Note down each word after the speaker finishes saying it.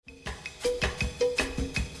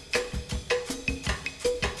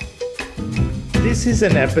This is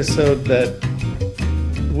an episode that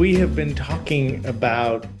we have been talking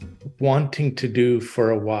about wanting to do for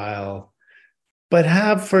a while, but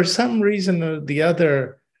have for some reason or the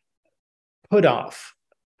other put off.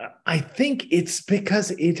 I think it's because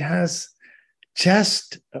it has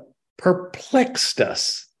just perplexed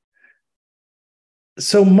us.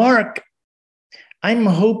 So, Mark, I'm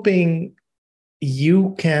hoping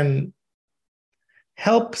you can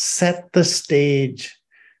help set the stage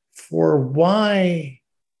for why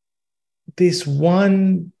this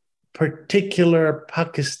one particular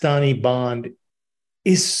Pakistani bond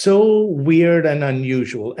is so weird and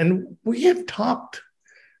unusual. And we have talked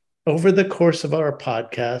over the course of our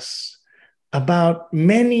podcasts about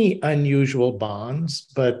many unusual bonds,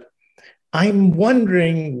 but I'm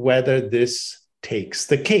wondering whether this takes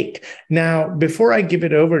the cake. Now, before I give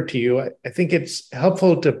it over to you, I think it's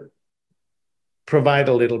helpful to provide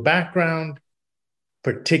a little background,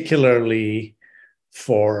 particularly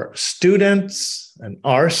for students and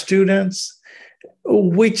our students,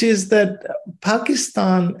 which is that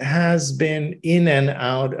Pakistan has been in and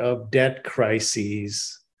out of debt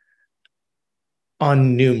crises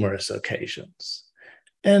on numerous occasions.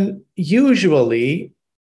 And usually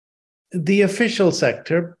the official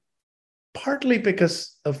sector, partly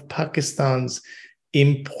because of Pakistan's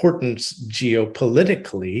importance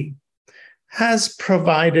geopolitically, has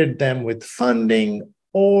provided them with funding,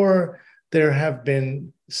 or there have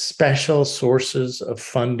been special sources of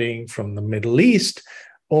funding from the Middle East,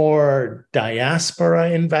 or diaspora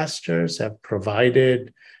investors have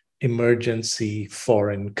provided emergency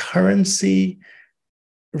foreign currency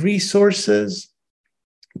resources.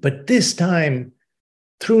 But this time,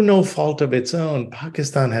 through no fault of its own,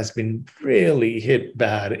 Pakistan has been really hit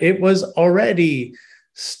bad. It was already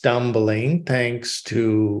stumbling thanks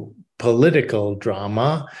to political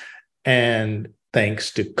drama and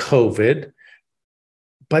thanks to COVID.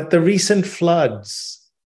 But the recent floods,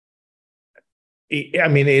 I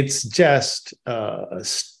mean, it's just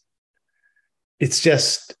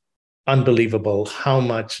unbelievable how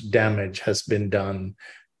much damage has been done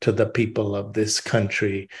to the people of this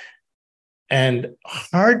country. And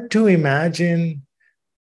hard to imagine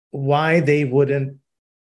why they wouldn't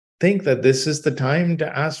think that this is the time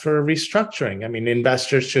to ask for a restructuring. I mean,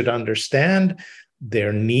 investors should understand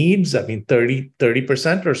their needs. I mean,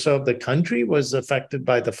 30% or so of the country was affected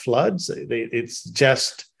by the floods. It's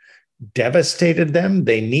just devastated them.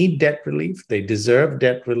 They need debt relief. They deserve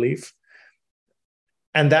debt relief.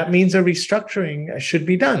 And that means a restructuring should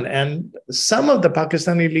be done. And some of the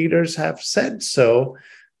Pakistani leaders have said so,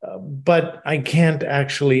 but I can't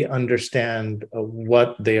actually understand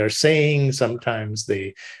what they are saying. Sometimes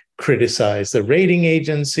they criticize the rating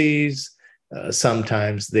agencies.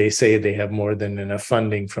 Sometimes they say they have more than enough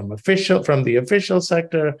funding from the official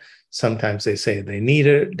sector. Sometimes they say they need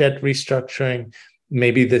a debt restructuring.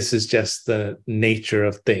 Maybe this is just the nature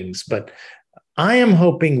of things. But I am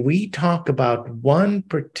hoping we talk about one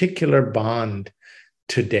particular bond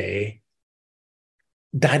today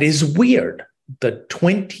that is weird, the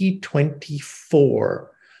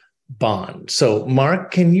 2024 bond. So,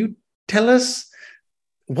 Mark, can you tell us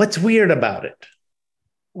what's weird about it?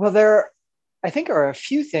 Well, I think are a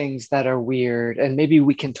few things that are weird, and maybe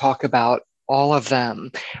we can talk about all of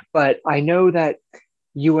them. But I know that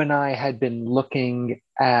you and I had been looking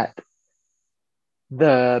at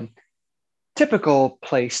the typical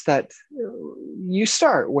place that you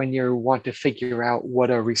start when you want to figure out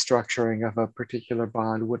what a restructuring of a particular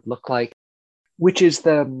bond would look like, which is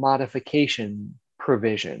the modification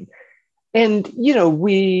provision. And,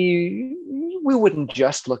 we wouldn't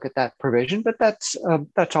just look at that provision, but that's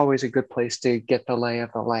always a good place to get the lay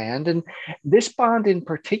of the land. And this bond in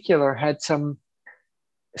particular had some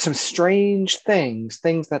strange things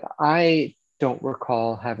that I don't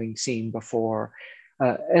recall having seen before.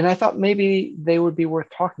 And I thought maybe they would be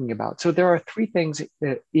worth talking about. So there are three things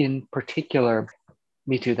in particular,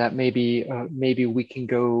 Mitu, that maybe we can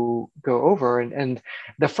go over. And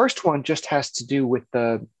the first one just has to do with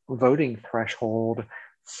the voting threshold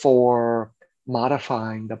for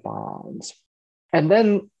modifying the bonds. And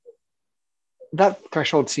then that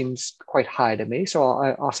threshold seems quite high to me. So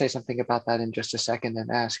I'll say something about that in just a second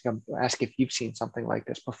and ask if you've seen something like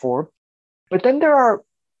this before. But then there are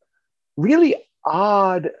really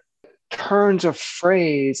odd turns of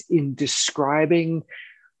phrase in describing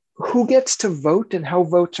who gets to vote and how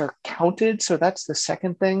votes are counted. So that's the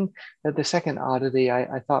second thing, the second oddity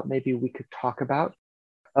I thought maybe we could talk about.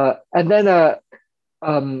 And then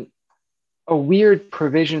a weird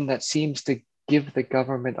provision that seems to give the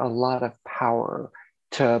government a lot of power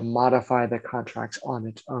to modify the contracts on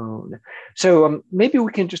its own. So maybe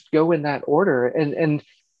we can just go in that order and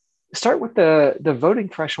start with the voting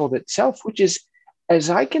threshold itself, which is, as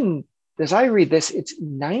I read this, it's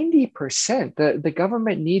 90%. The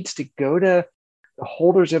government needs to go to the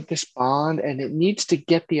holders of this bond, and it needs to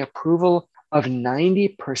get the approval of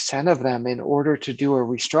 90% of them in order to do a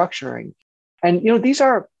restructuring. And this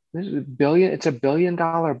is it's $1 billion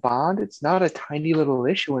bond. It's not a tiny little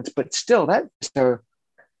issuance, but still that's a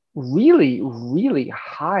really, really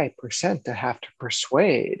high percent to have to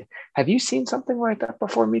persuade. Have you seen something like that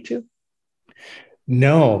before, Mitu?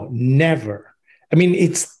 No, never. I mean,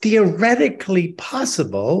 it's theoretically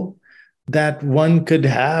possible that one could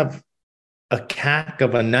have a CAC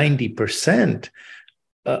of a 90%.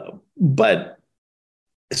 But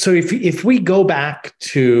so if we go back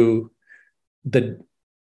to the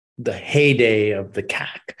heyday of the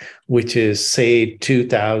CAC, which is, say,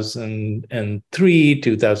 2003,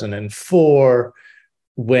 2004,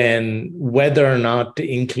 when whether or not to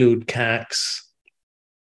include CACs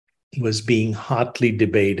was being hotly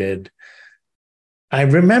debated, I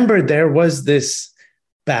remember there was this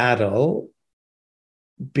battle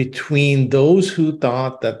between those who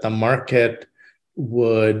thought that the market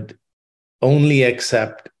would only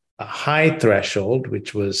accept a high threshold,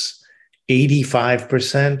 which was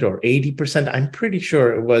 85% or 80%. I'm pretty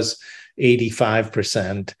sure it was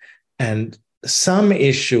 85%. And some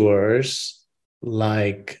issuers,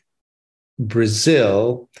 like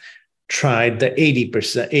Brazil, tried the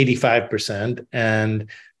 80%, 85%, and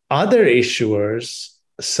other issuers,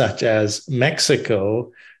 such as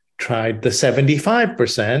Mexico, tried the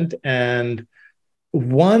 75%. And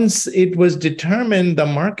once it was determined the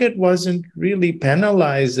market wasn't really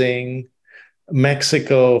penalizing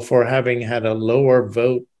Mexico for having had a lower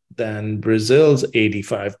vote than Brazil's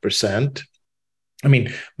 85%. I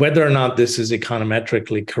mean, whether or not this is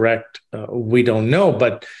econometrically correct, we don't know.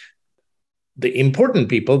 But the important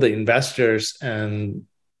people, the investors and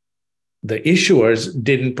the issuers,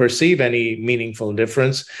 didn't perceive any meaningful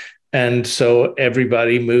difference. And so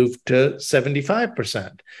everybody moved to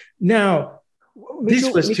 75%. Now, this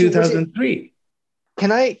was 2003.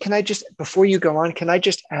 Can I just, before you go on, can I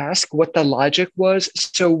just ask what the logic was?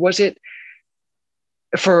 So was it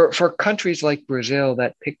for countries like Brazil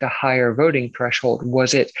that picked a higher voting threshold,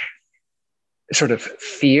 was it sort of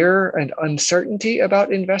fear and uncertainty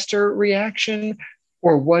about investor reaction?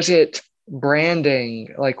 Or was it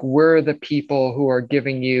branding, like we're the people who are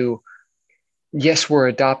giving you, yes, we're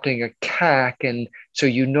adopting a CAC, and so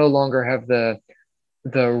you no longer have the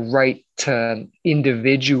right to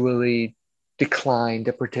individually decline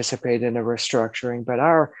to participate in a restructuring, but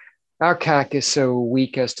our CAC is so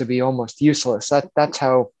weak as to be almost useless. That's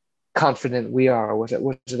how confident we are. Was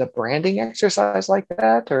it a branding exercise like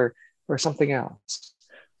that, or something else?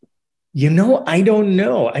 I don't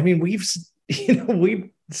know. I mean, we've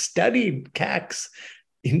studied CACs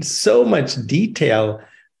in so much detail,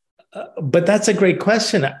 but that's a great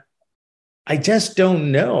question. I just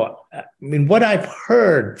don't know. I mean, what I've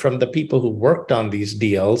heard from the people who worked on these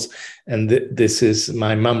deals, and this is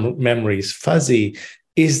my memory's fuzzy,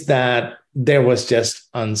 is that there was just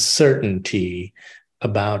uncertainty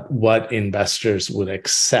about what investors would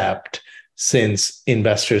accept, since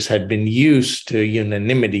investors had been used to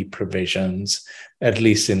unanimity provisions, at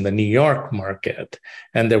least in the New York market.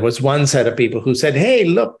 And there was one set of people who said, hey,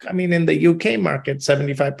 look, I mean, in the UK market,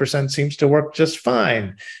 75% seems to work just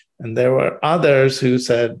fine. And there were others who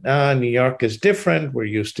said, New York is different. We're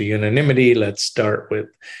used to unanimity. Let's start with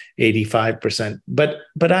 85%.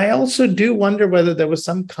 But I also do wonder whether there was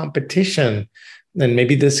some competition, and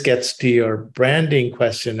maybe this gets to your branding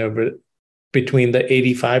question, between the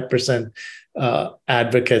 85%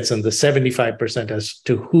 advocates and the 75% as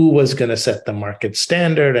to who was going to set the market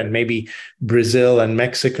standard. And maybe Brazil and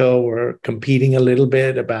Mexico were competing a little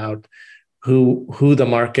bit about who the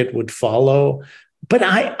market would follow. But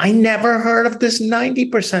I never heard of this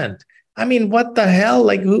 90%. I mean, what the hell?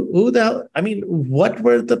 Like, who the hell? I mean, what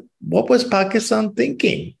was Pakistan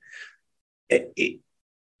thinking?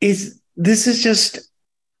 This is just,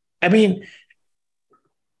 I mean,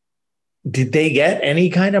 did they get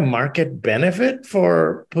any kind of market benefit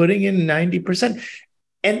for putting in 90%?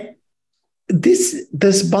 And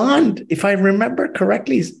this bond, if I remember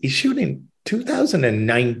correctly, is issued in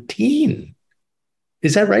 2019.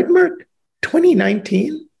 Is that right, Mark?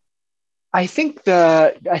 2019? I think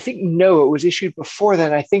no, it was issued before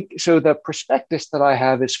then. I think so. The prospectus that I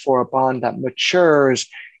have is for a bond that matures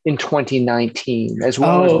in 2019, as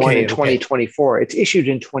well as one in 2024. It's issued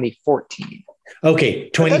in 2014. Okay,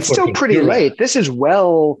 2014. That's still pretty late. This is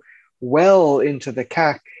well into the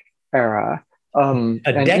CAC era. A and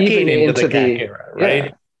decade even into the into CAC the, era, yeah,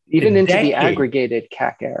 right? A even into the decade. aggregated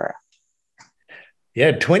CAC era.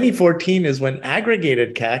 Yeah, 2014 is when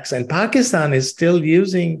aggregated CACs, and Pakistan is still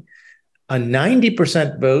using a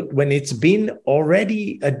 90% vote when it's been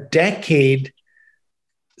already a decade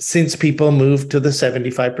since people moved to the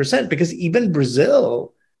 75%, because even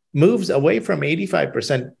Brazil moves away from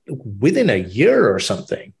 85% within a year or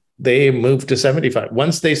something. They move to 75.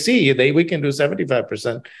 Once they see we can do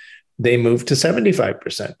 75%, they move to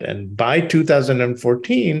 75%. And by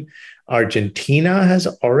 2014, Argentina has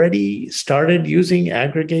already started using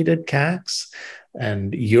aggregated CACs,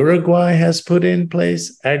 and Uruguay has put in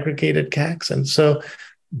place aggregated CACs. And so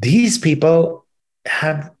these people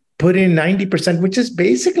have put in 90%, which is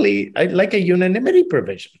basically like a unanimity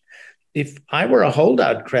provision. If I were a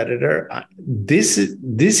holdout creditor, this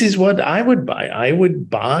is what I would buy. I would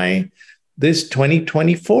buy this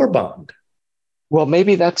 2024 bond. Well,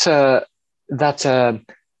 maybe that's a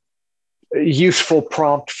useful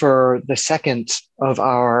prompt for the second of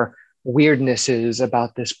our weirdnesses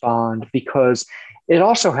about this bond, because it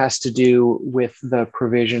also has to do with the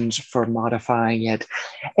provisions for modifying it.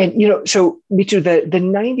 And, so Mithu, the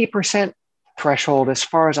 90% threshold, as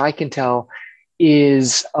far as I can tell,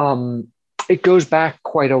 is it goes back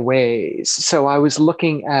quite a ways. So I was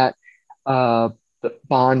looking at the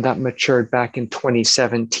bond that matured back in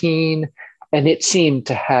 2017, and it seemed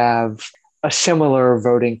to have a similar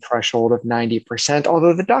voting threshold of 90%,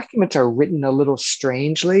 although the documents are written a little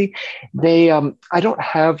strangely. I don't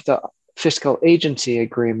have the fiscal agency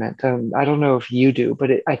agreement. I don't know if you do, but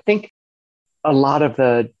I think a lot of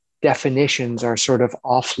the definitions are sort of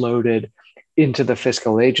offloaded into the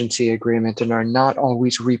fiscal agency agreement and are not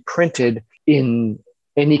always reprinted in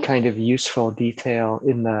any kind of useful detail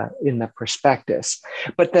in the prospectus.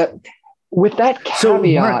 But with that caveat, so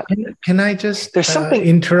Mark, can I just there's something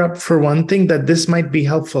interrupt for one thing that this might be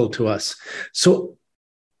helpful to us? So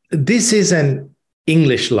this is an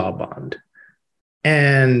English law bond,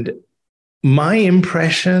 and my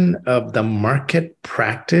impression of the market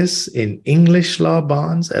practice in English law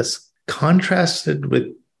bonds, as contrasted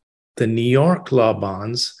with the New York law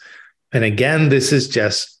bonds, and again, this is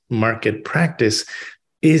just market practice,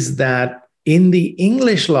 is that in the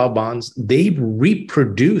English law bonds, they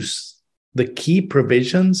reproduce the key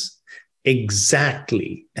provisions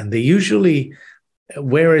exactly. And they usually,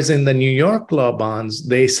 whereas in the New York law bonds,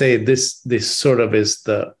 they say this sort of is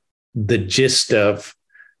the gist of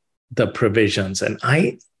the provisions. And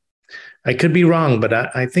I could be wrong, but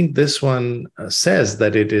I think this one says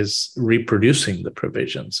that it is reproducing the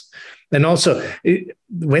provisions. And also,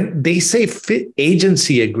 when they say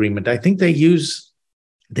agency agreement, I think they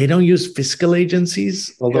don't use fiscal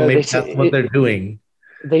agencies, although maybe that's what they're doing.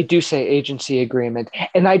 They do say agency agreement,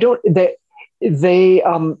 and I don't. They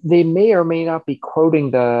may or may not be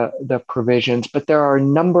quoting the provisions, but there are a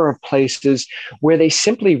number of places where they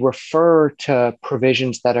simply refer to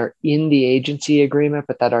provisions that are in the agency agreement,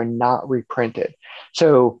 but that are not reprinted.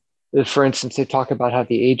 So, for instance, they talk about how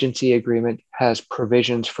the agency agreement has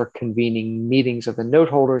provisions for convening meetings of the note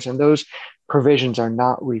holders, and those provisions are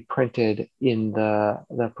not reprinted in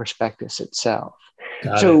the prospectus itself.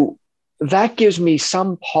 So that gives me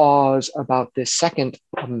some pause about this second.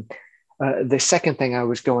 The second thing I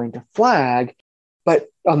was going to flag, but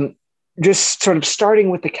just sort of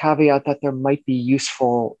starting with the caveat that there might be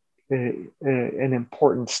useful and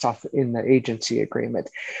important stuff in the agency agreement.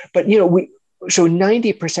 But, so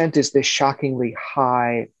 90% is this shockingly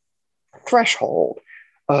high threshold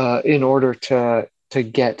in order to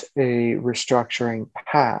get a restructuring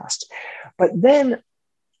passed. But then,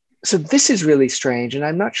 so this is really strange, and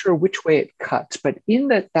I'm not sure which way it cuts, but in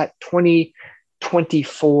that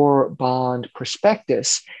 2024 bond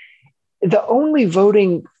prospectus, the only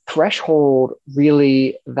voting threshold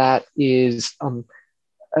really that is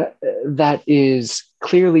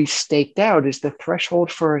clearly staked out is the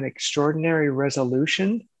threshold for an extraordinary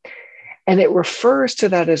resolution. And it refers to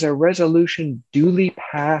that as a resolution duly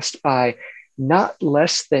passed by not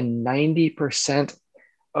less than 90%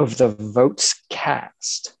 of the votes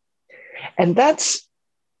cast. And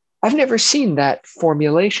I've never seen that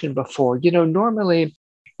formulation before. Normally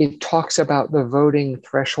it talks about the voting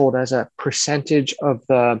threshold as a percentage of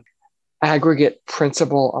the aggregate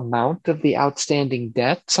principal amount of the outstanding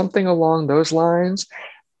debt, something along those lines.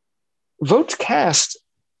 Votes cast,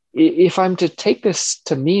 if I'm to take this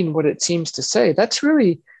to mean what it seems to say, that's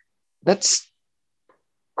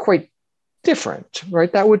quite different,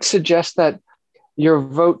 right? That would suggest that your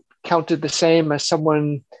vote counted the same as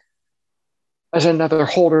another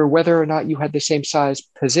holder, whether or not you had the same size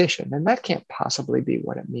position. And that can't possibly be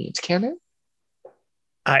what it means, can it?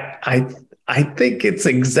 I think it's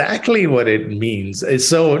exactly what it means.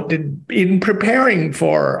 So, in preparing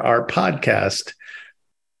for our podcast,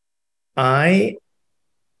 I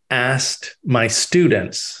asked my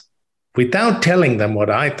students, without telling them what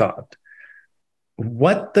I thought,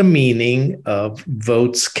 what the meaning of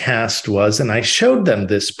votes cast was. And I showed them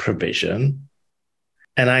this provision,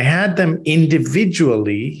 and I had them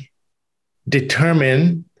individually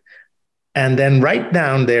determine and then write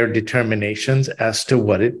down their determinations as to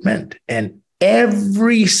what it meant. And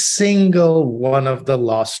every single one of the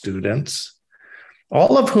law students,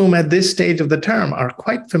 all of whom at this stage of the term are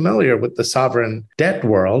quite familiar with the sovereign debt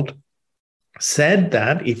world, said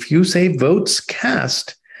that if you say votes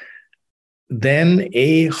cast, then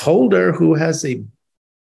a holder who has a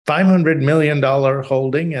 $500 million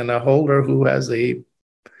holding and a holder who has a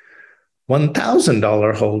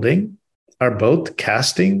 $1,000 holding are both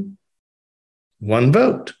casting one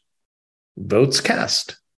vote, votes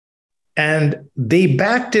cast. And they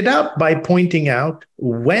backed it up by pointing out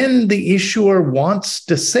when the issuer wants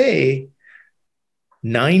to say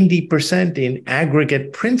 90% in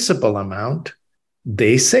aggregate principal amount,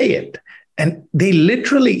 they say it. And they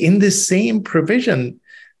literally, in this same provision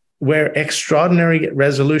where extraordinary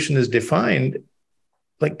resolution is defined,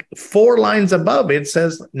 like 4 lines above, it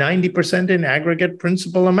says 90% in aggregate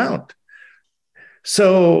principal amount.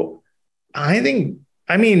 So I think,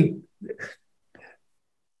 I mean,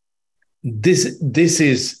 this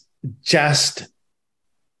is just,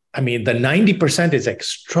 I mean, the 90% is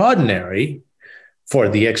extraordinary for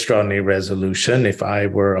the extraordinary resolution. If I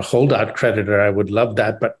were a holdout creditor, I would love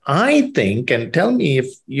that. But I think, and tell me if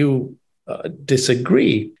you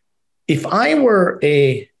disagree, if I were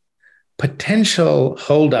a potential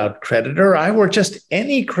holdout creditor, I were just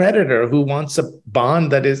any creditor who wants a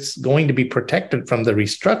bond that is going to be protected from the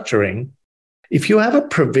restructuring, if you have a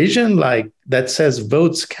provision like that says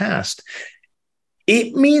votes cast,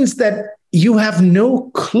 it means that you have no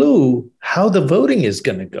clue how the voting is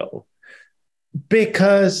going to go,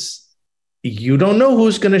 because you don't know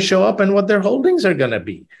who's going to show up and what their holdings are going to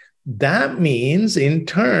be. That means, in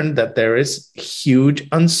turn, that there is huge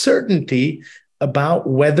uncertainty about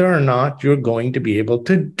whether or not you're going to be able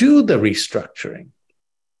to do the restructuring.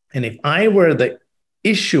 And if I were the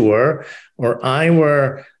issuer, or I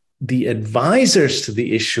were the advisors to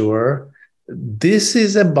the issuer, this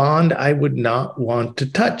is a bond I would not want to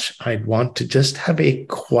touch. I'd want to just have a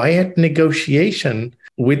quiet negotiation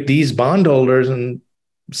with these bondholders and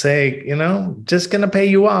say, just going to pay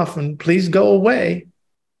you off and please go away.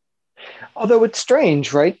 Although it's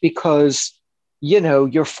strange, right? Because,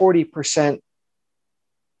 your 40%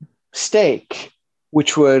 stake,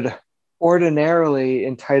 which would ordinarily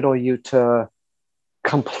entitle you to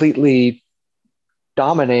completely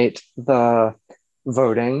dominate the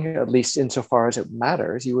voting, at least insofar as it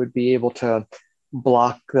matters, you would be able to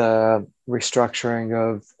block the restructuring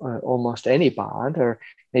of almost any bond, or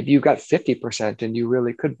maybe you got 50% and you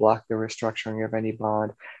really could block the restructuring of any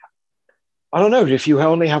bond. I don't know, if you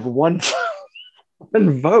only have one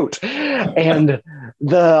vote and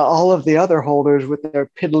all of the other holders with their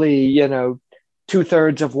piddly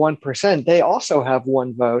 2/3 of 1%, they also have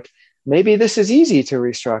one vote. Maybe this is easy to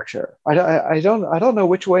restructure. I don't know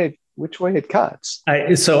which way it cuts.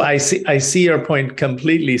 So I see your point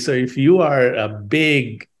completely. So if you are a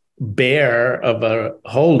big bear of a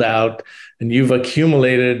holdout and you've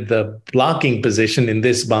accumulated the blocking position in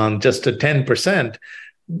this bond just to 10%,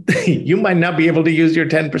 you might not be able to use your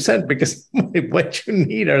 10% because what you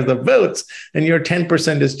need are the votes, and your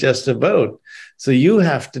 10% is just a vote. So you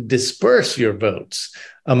have to disperse your votes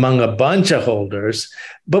among a bunch of holders.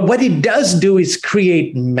 But what it does do is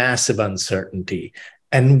create massive uncertainty.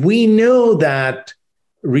 And we know that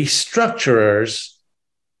restructurers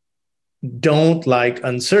don't like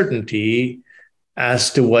uncertainty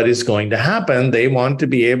as to what is going to happen. They want to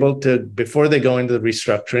be able to, before they go into the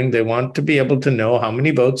restructuring, they want to be able to know how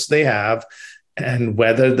many votes they have and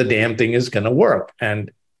whether the damn thing is going to work.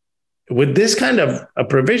 And with this kind of a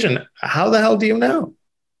provision, how the hell do you know?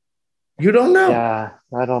 You don't know. Yeah,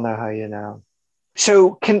 I don't know how you know.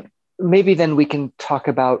 So maybe then we can talk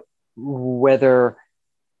about whether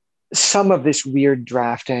some of this weird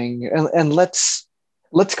drafting, and let's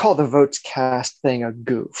call the votes cast thing a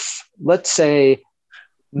goof. Let's say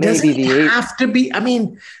maybe it have to be? I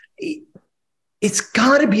mean, it's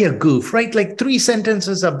got to be a goof, right? Like 3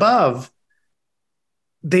 sentences above,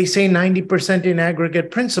 they say 90% in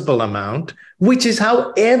aggregate principal amount, which is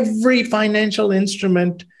how every financial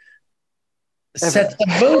instrument sets up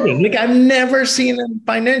voting. Like, I've never seen a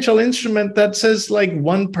financial instrument that says like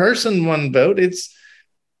one person, one vote. It's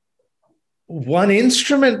one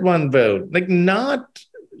instrument, one vote. Like, not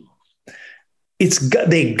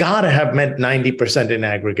they got to have meant 90% in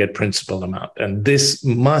aggregate principal amount. And this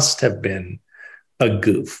must have been a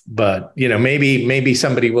goof. But maybe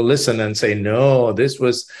somebody will listen and say, no, this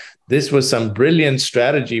was some brilliant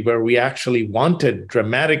strategy where we actually wanted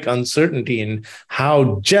dramatic uncertainty in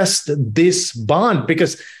how just this bond,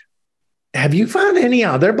 because have you found any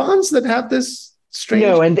other bonds that have this strange?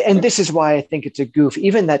 No, and this is why I think it's a goof.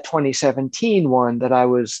 Even that 2017 one that I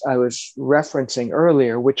was referencing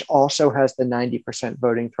earlier, which also has the 90%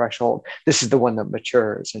 voting threshold. This is the one that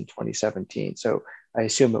matures in 2017. So I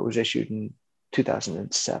assume it was issued in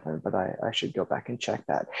 2007, but I should go back and check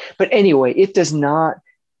that. But anyway, it does not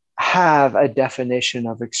have a definition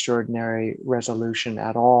of extraordinary resolution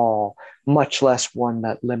at all, much less one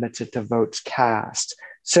that limits it to votes cast.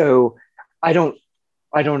 So I don't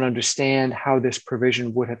understand how this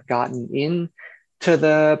provision would have gotten into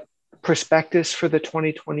the prospectus for the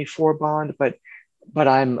 2024 bond, but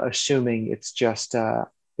I'm assuming it's just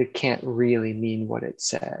it can't really mean what it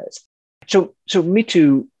says. So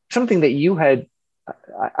Mitu, something that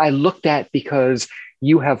I looked at because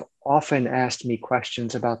you have often asked me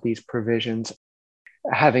questions about these provisions,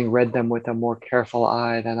 having read them with a more careful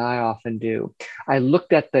eye than I often do. I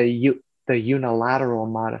looked at the unilateral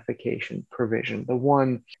modification provision, the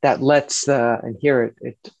one that lets and here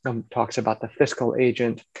it talks about the fiscal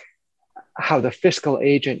agent, how the fiscal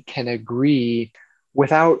agent can agree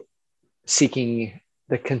without seeking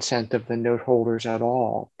the consent of the note holders at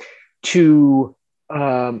all to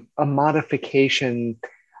a modification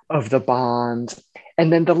of the bond.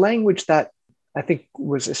 And then the language that I think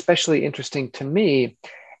was especially interesting to me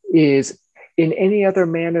is in any other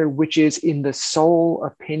manner which is in the sole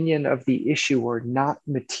opinion of the issuer, not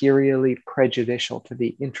materially prejudicial to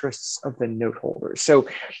the interests of the note holders. So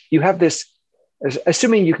you have this,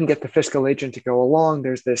 assuming you can get the fiscal agent to go along,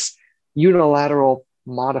 there's this unilateral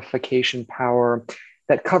modification power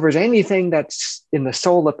that covers anything that's in the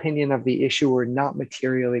sole opinion of the issuer, not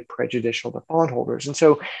materially prejudicial to bondholders. And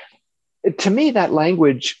so to me, that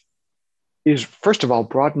language is, first of all,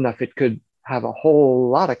 broad enough it could have a whole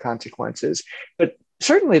lot of consequences, but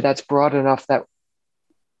certainly that's broad enough that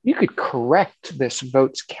you could correct this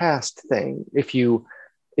votes cast thing if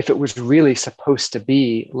it was really supposed to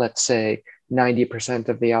be, let's say, 90%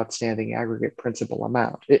 of the outstanding aggregate principal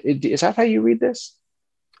amount. Is that how you read this?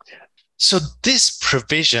 So this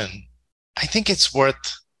provision, I think it's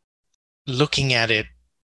worth looking at it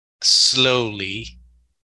slowly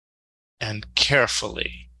and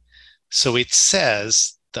carefully. So it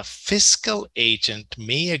says the fiscal agent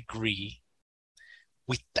may agree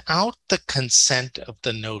without the consent of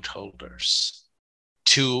the note holders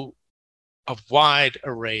to a wide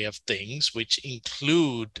array of things, which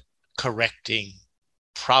include correcting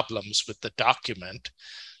problems with the document.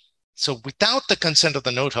 So without the consent of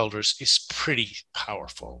the note holders is pretty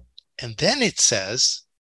powerful. And then it says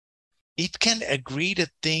it can agree to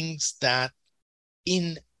things that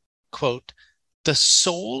in, quote, the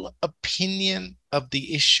sole opinion of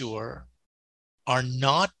the issuer are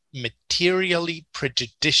not materially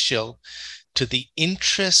prejudicial to the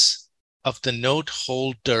interests of the note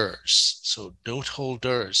holders. So note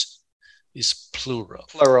holders is plural.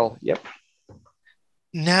 Plural, yep.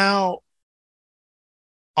 Now,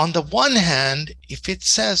 on the one hand, if it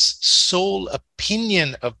says sole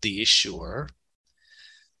opinion of the issuer,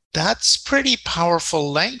 that's pretty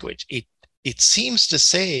powerful language. It seems to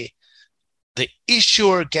say the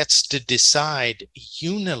issuer gets to decide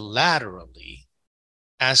unilaterally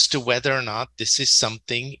as to whether or not this is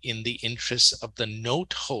something in the interests of the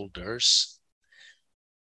note holders.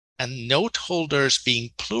 And note holders being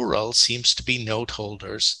plural seems to be note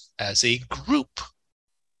holders as a group.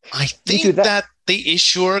 I think that the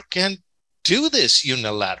issuer can do this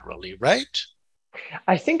unilaterally, right?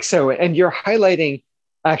 I think so. And you're highlighting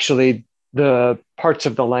actually the parts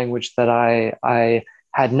of the language that I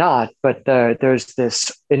had not, but there's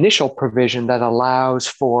this initial provision that allows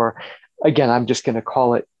for, again, I'm just going to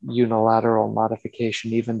call it unilateral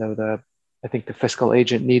modification, even though I think the fiscal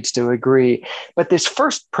agent needs to agree. But this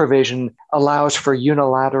first provision allows for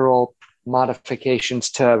unilateral modifications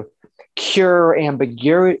to cure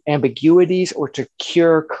ambiguities or to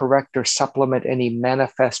cure, correct, or supplement any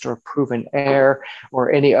manifest or proven error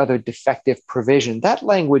or any other defective provision. That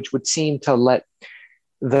language would seem to let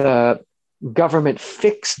the government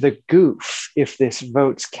fix the goof if this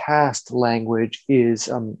votes cast language is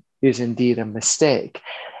indeed a mistake.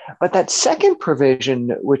 But that second provision,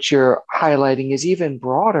 which you're highlighting, is even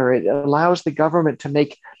broader. It allows the government to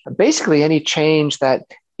make basically any change that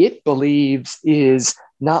it believes is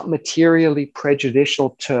not materially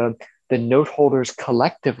prejudicial to the note holders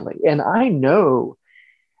collectively. And I know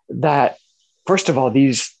that first of all,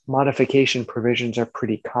 these modification provisions are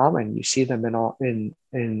pretty common. You see them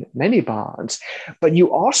in many bonds, but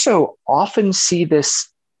you also often see this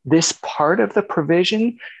part of the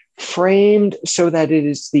provision framed so that it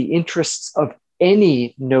is the interests of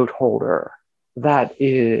any note holder that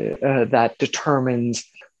determines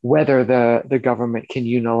whether the government can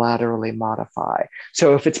unilaterally modify.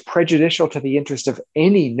 So if it's prejudicial to the interest of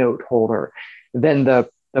any note holder, then the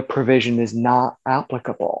provision is not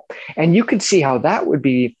applicable. And you can see how that would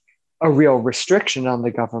be a real restriction on the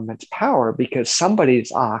government's power, because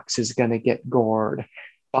somebody's ox is going to get gored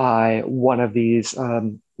by one of these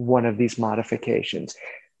modifications.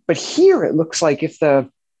 But here it looks like if the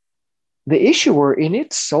issuer in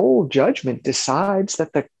its sole judgment decides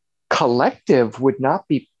that the collective would not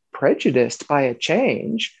be prejudiced by a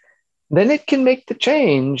change, then it can make the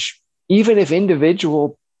change even if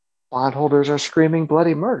individual bondholders are screaming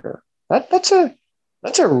bloody murder. That's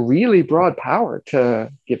a really broad power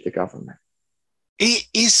to give the government. It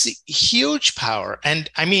is huge power. And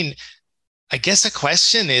I mean, I guess the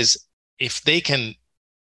question is, if they can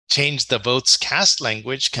change the votes cast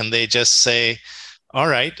language, can they just say, all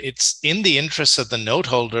right, it's in the interest of the note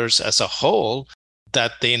holders as a whole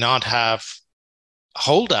that they not have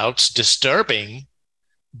holdouts disturbing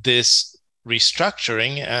this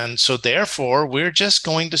restructuring. And so therefore, we're just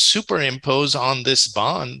going to superimpose on this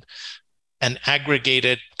bond an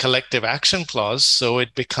aggregated collective action clause. So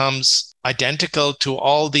it becomes identical to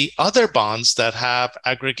all the other bonds that have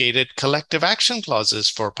aggregated collective action clauses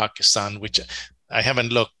for Pakistan, which I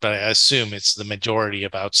haven't looked, but I assume it's the majority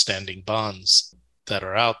of outstanding bonds that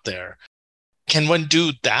are out there. Can one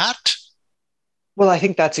do that? Well, I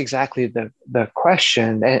think that's exactly the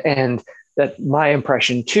question. And that my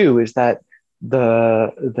impression too is that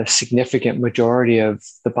the significant majority of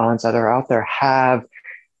the bonds that are out there have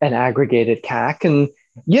an aggregated CAC. And,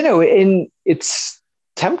 it's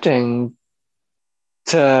tempting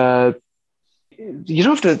to, you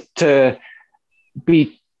don't have to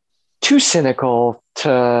be too cynical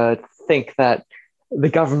to think that the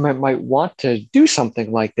government might want to do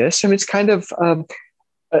something like this. I mean, it's kind of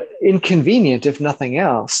inconvenient, if nothing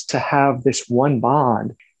else, to have this one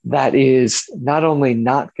bond that is not only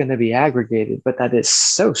not going to be aggregated, but that is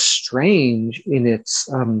so strange in its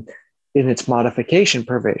modification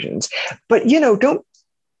provisions. But doesn't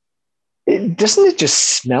it just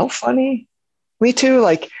smell funny? Me too.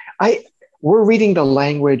 Like we're reading the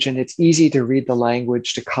language, and it's easy to read the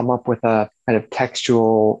language to come up with a kind of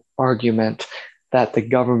textual argument that the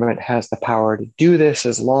government has the power to do this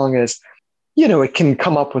as long as it can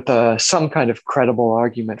come up with some kind of credible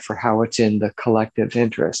argument for how it's in the collective's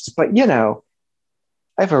interests. But, I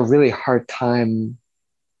have a really hard time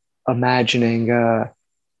imagining a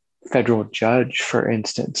federal judge, for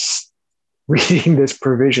instance, reading this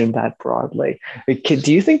provision that broadly.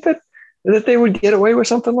 Do you think that they would get away with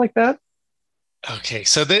something like that? Okay,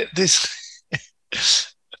 so this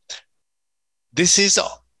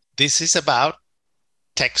is about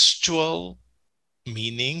textual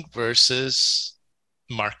meaning versus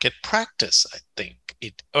market practice, I think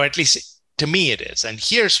or at least to me it is. And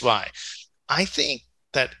here's why. I think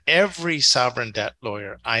that every sovereign debt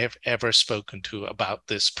lawyer I have ever spoken to about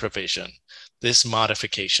this provision, this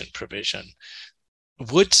modification provision,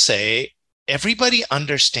 would say everybody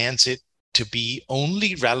understands it to be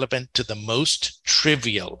only relevant to the most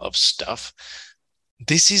trivial of stuff.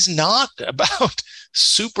 This is not about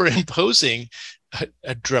superimposing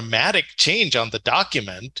a dramatic change on the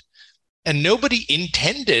document, and nobody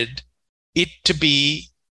intended it to be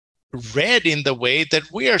read in the way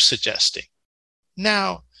that we are suggesting.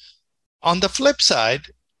 Now, on the flip side,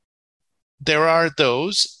 there are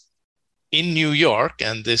those in New York,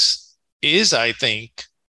 and this is, I think,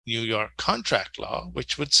 New York contract law,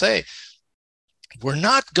 which would say, we're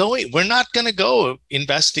not going to go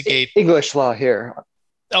investigate English law here.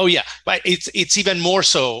 Oh yeah, but it's even more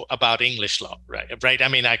so about English law, right? I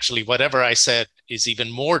mean, actually, whatever I said is even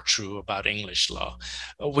more true about English law,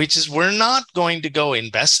 which is we're not going to go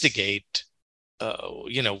investigate,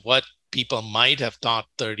 what people might have thought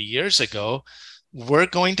 30 years ago. We're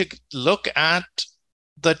going to look at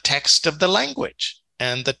the text of the language,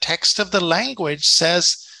 and the text of the language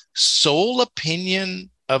says sole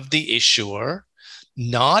opinion of the issuer,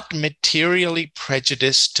 not materially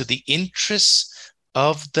prejudiced to the interests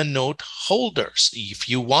of the note holders. If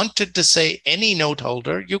you wanted to say any note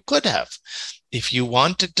holder, you could have. If you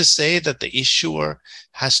wanted to say that the issuer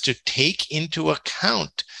has to take into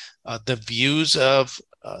account the views of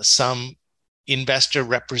some investor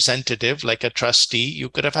representative, like a trustee, you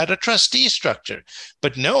could have had a trustee structure.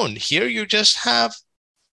 But no, here you just have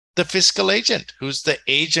the fiscal agent, who's the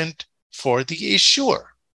agent for the issuer.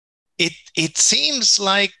 It seems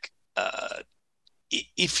like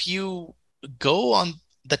if you go on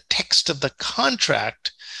the text of the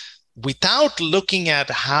contract without looking at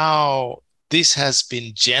how this has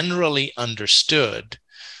been generally understood,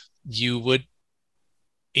 you would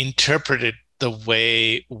interpret it the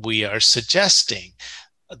way we are suggesting.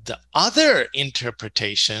 The other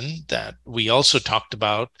interpretation that we also talked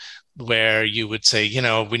about, where you would say,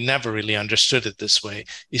 we never really understood it this way,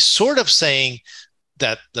 is sort of saying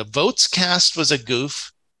that the votes cast was a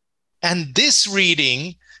goof, and this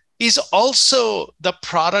reading is also the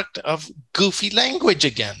product of goofy language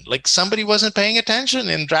again. Like somebody wasn't paying attention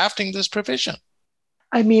in drafting this provision.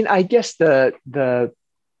 I mean, I guess the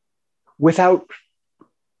without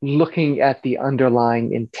looking at the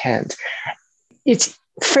underlying intent, it's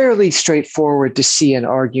fairly straightforward to see an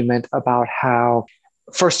argument about how,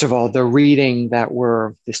 first of all, the reading that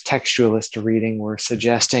this textualist reading we're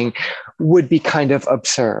suggesting would be kind of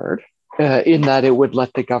absurd in that it would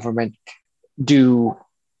let the government do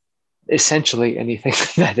essentially anything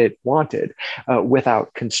that it wanted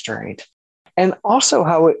without constraint. And also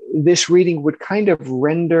how this reading would kind of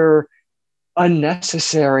render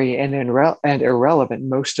unnecessary and irrelevant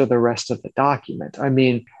most of the rest of the document. I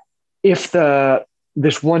mean, if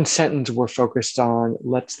this one sentence we're focused on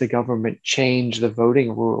lets the government change the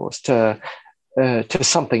voting rules to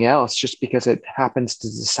something else just because it happens to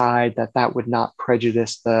decide that would not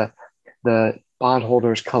prejudice the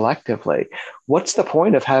bondholders collectively, what's the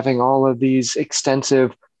point of having all of these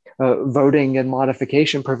extensive voting and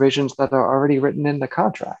modification provisions that are already written in the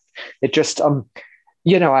contract? It just,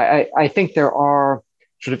 I think there are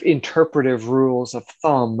sort of interpretive rules of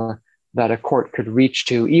thumb that a court could reach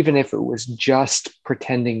to, even if it was just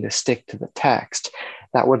pretending to stick to the text,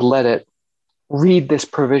 that would let it read this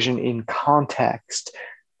provision in context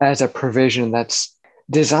as a provision that's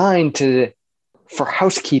designed for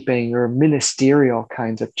housekeeping or ministerial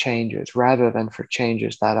kinds of changes rather than for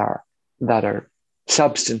changes that are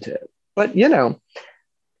substantive. But,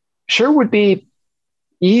 sure would be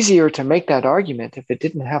easier to make that argument if it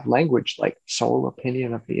didn't have language like sole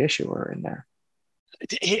opinion of the issuer in there.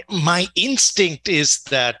 My instinct is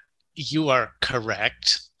that you are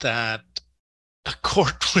correct, that a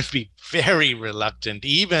court would be very reluctant,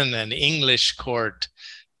 even an English court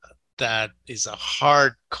that is a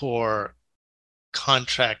hardcore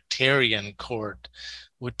contractarian court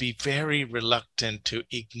would be very reluctant to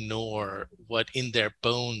ignore what in their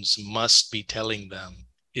bones must be telling them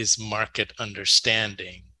is market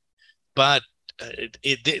understanding. But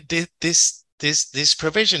this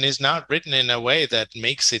provision is not written in a way that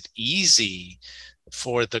makes it easy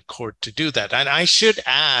for the court to do that. And I should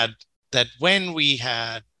add that when we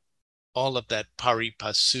had all of that pari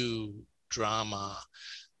passu drama,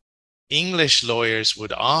 English lawyers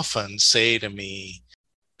would often say to me,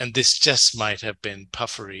 and this just might have been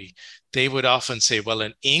puffery, they would often say, well,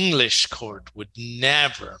 an English court would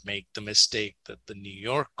never make the mistake that the New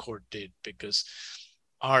York court did because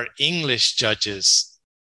our English judges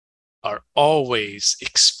are always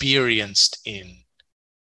experienced in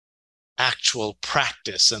actual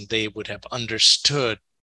practice, and they would have understood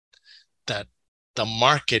that the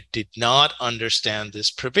market did not understand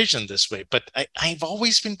this provision this way. But I've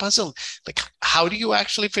always been puzzled. Like, how do you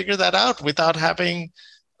actually figure that out without having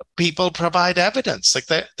people provide evidence? Like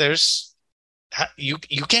you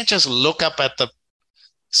can't just look up at the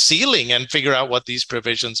ceiling and figure out what these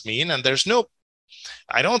provisions mean. And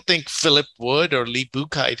I don't think Philip Wood or Lee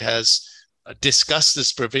Buchheit has discussed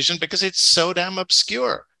this provision because it's so damn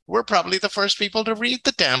obscure. We're probably the first people to read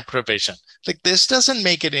the damn provision. Like, this doesn't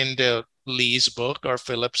make it into Lee's book or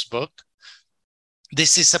Philip's book.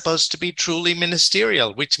 This is supposed to be truly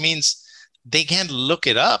ministerial, which means they can't look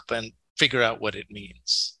it up and figure out what it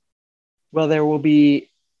means. Well, there will be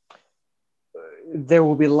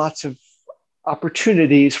lots of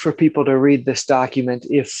opportunities for people to read this document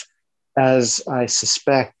if, as I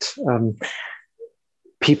suspect,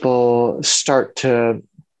 people start to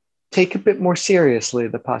take a bit more seriously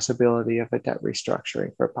the possibility of a debt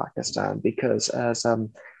restructuring for Pakistan, because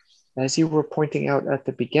as you were pointing out at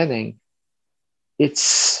the beginning,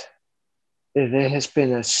 there has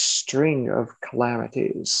been a string of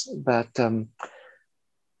calamities that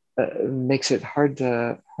makes it hard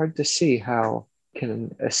to see how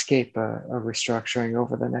can escape a restructuring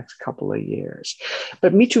over the next couple of years.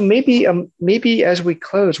 But Mitu, maybe as we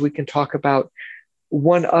close, we can talk about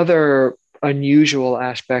one other unusual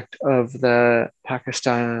aspect of the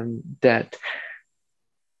Pakistan debt, at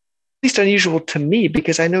least unusual to me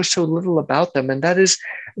because I know so little about them, and that is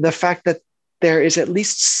the fact that there is at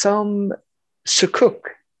least some sukuk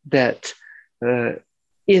debt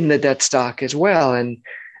in the debt stock as well. And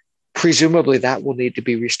presumably that will need to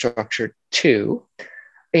be restructured too.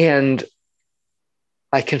 And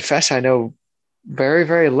I confess I know very,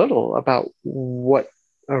 very little about what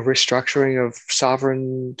a restructuring of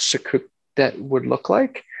sovereign sukuk debt would look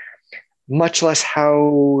like, much less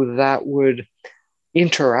how that would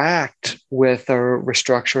interact with a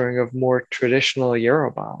restructuring of more traditional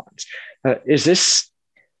Eurobonds. Is this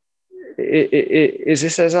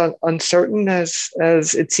as uncertain as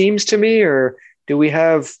it seems to me, or do we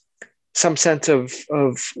have some sense of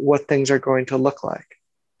what things are going to look like?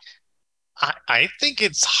 I think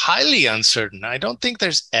it's highly uncertain. I don't think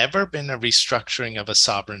there's ever been a restructuring of a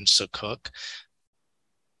sovereign sukuk.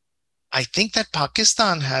 I think that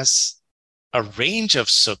Pakistan has a range of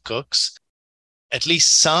sukuks, at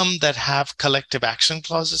least some that have collective action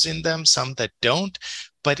clauses in them, some that don't,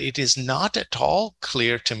 but it is not at all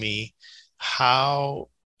clear to me how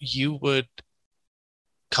you would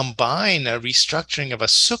combine a restructuring of a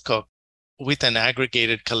sukuk with an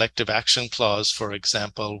aggregated collective action clause, for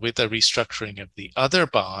example, with a restructuring of the other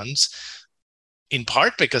bonds, in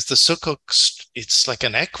part because the sukuk, it's like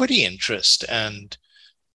an equity interest, and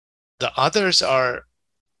the others are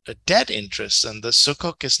a debt interest, and the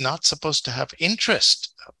sukuk is not supposed to have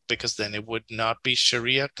interest because then it would not be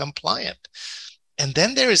Sharia compliant. And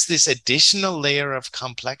then there is this additional layer of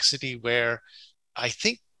complexity where I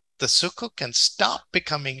think the sukuk can stop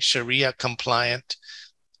becoming Sharia compliant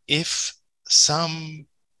if some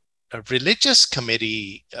religious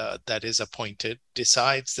committee that is appointed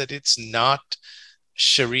decides that it's not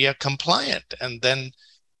Sharia compliant, and then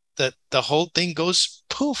the whole thing goes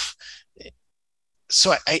poof.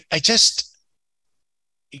 So I just,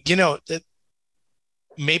 that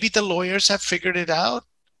maybe the lawyers have figured it out,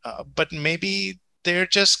 but maybe they're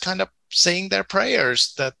just kind of saying their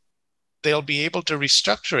prayers that they'll be able to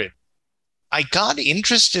restructure it. I got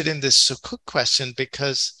interested in this sukuk question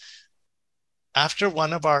because after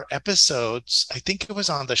one of our episodes, I think it was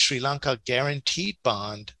on the Sri Lanka guaranteed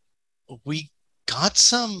bond, we got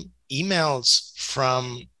some emails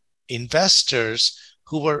from investors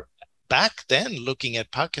who were back then looking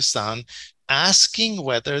at Pakistan, asking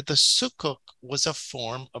whether the sukuk was a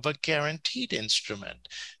form of a guaranteed instrument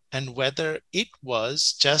and whether it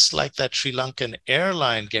was, just like that Sri Lankan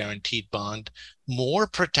airline guaranteed bond, more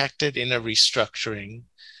protected in a restructuring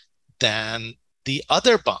than the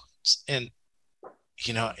other bonds. And,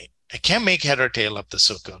 I can't make head or tail of the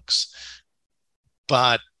sukuks,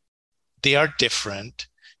 but they are different.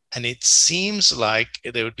 And it seems like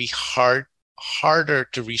they would be harder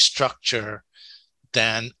to restructure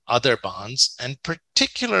than other bonds, and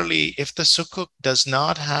particularly if the sukuk does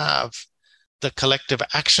not have the collective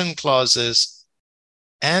action clauses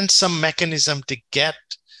and some mechanism to get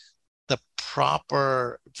the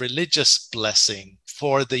proper religious blessing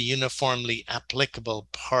for the uniformly applicable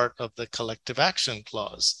part of the collective action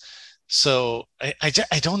clause. So I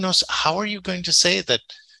don't know, how are you going to say that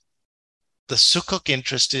the sukuk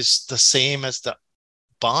interest is the same as the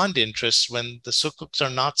bond interest when the sukuks are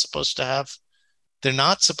not supposed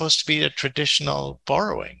to be a traditional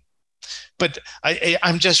borrowing? But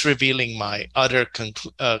I'm just revealing my utter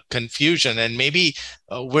confusion, and maybe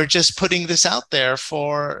we're just putting this out there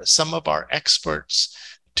for some of our experts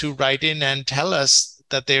to write in and tell us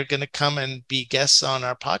that they're going to come and be guests on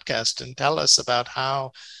our podcast and tell us about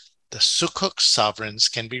how the sukuk sovereigns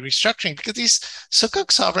can be restructuring, because these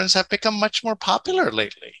sukuk sovereigns have become much more popular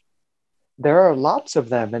lately. There are lots of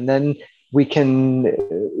them. And then we can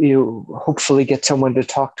hopefully get someone to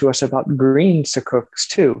talk to us about green sukuks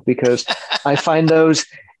too, because I find those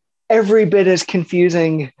every bit as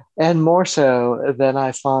confusing and more so than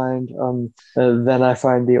I find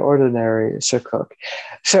the ordinary sukuk.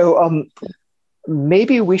 So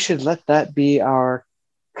maybe we should let that be our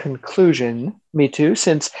conclusion, me too,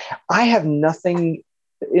 since I have nothing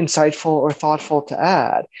insightful or thoughtful to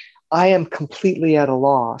add. I am completely at a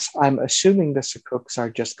loss. I'm assuming the sukuks are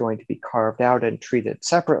just going to be carved out and treated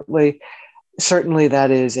separately. Certainly that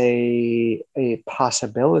is a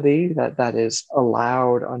possibility that is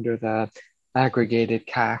allowed under the aggregated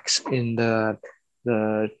CACs in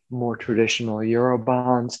the more traditional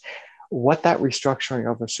Eurobonds. What that restructuring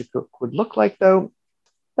of a sukuk would look like, though,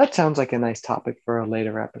 that sounds like a nice topic for a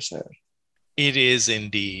later episode. It is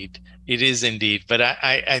indeed. It is indeed. But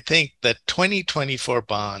I think the 2024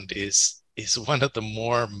 bond is one of the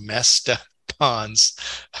more messed up bonds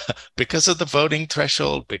because of the voting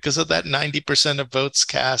threshold, because of that 90% of votes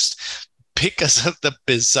cast, because of the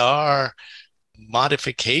bizarre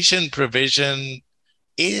modification provision.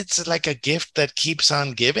 It's like a gift that keeps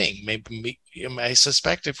on giving. Maybe I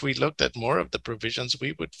suspect if we looked at more of the provisions,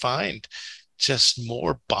 we would find just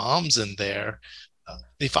more bombs in there.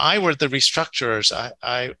 If I were the restructurers,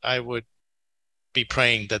 I would be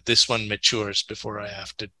praying that this one matures before I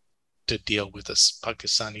have to deal with this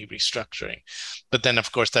Pakistani restructuring. But then,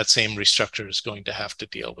 of course, that same restructurer is going to have to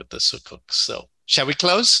deal with the Sukuks. So shall we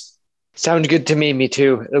close? Sounds good to me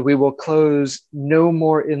too. We will close no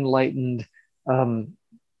more enlightened,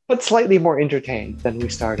 but slightly more entertained than we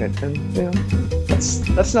started. And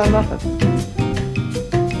that's not nothing.